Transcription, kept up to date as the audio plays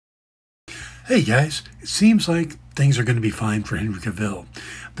Hey guys, it seems like things are going to be fine for Henry Cavill.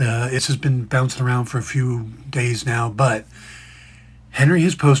 This has been bouncing around for a few days now, but Henry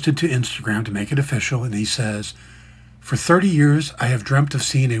has posted to Instagram to make it official, and he says, "For 30 years, I have dreamt of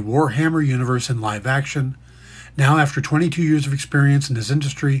seeing a Warhammer universe in live action. Now, after 22 years of experience in this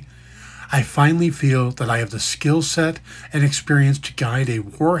industry, I finally feel that I have the skill set and experience to guide a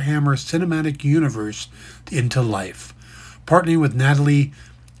Warhammer cinematic universe into life. Partnering with Natalie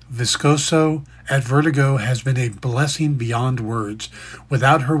Viscoso at Vertigo has been a blessing beyond words.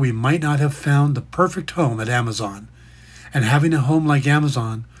 Without her, we might not have found the perfect home at Amazon. And having a home like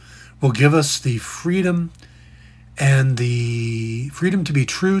Amazon will give us the freedom to be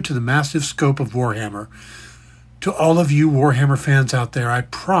true to the massive scope of Warhammer. To all of you Warhammer fans out there, I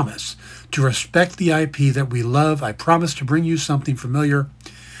promise to respect the IP that we love. I promise to bring you something familiar,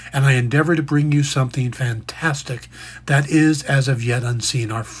 and I endeavor to bring you something fantastic that is as of yet unseen.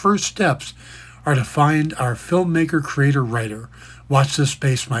 Our first steps are to find our filmmaker, creator, writer. Watch this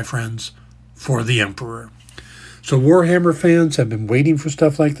space, my friends, for the Emperor." So Warhammer fans have been waiting for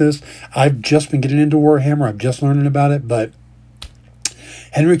stuff like this. I've just been getting into Warhammer. I'm just learning about it, but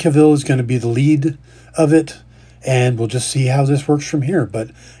Henry Cavill is going to be the lead of it, and we'll just see how this works from here. But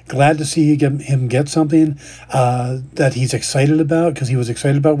glad to see him get something that he's excited about, because he was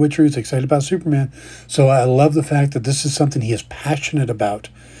excited about Witcher, he's excited about Superman. So I love the fact that this is something he is passionate about.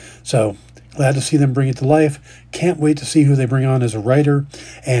 So glad to see them bring it to life. Can't wait to see who they bring on as a writer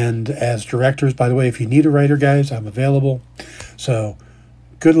and as directors. By the way, if you need a writer, guys, I'm available. So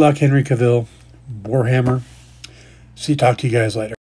good luck, Henry Cavill, Warhammer. Talk to you guys later.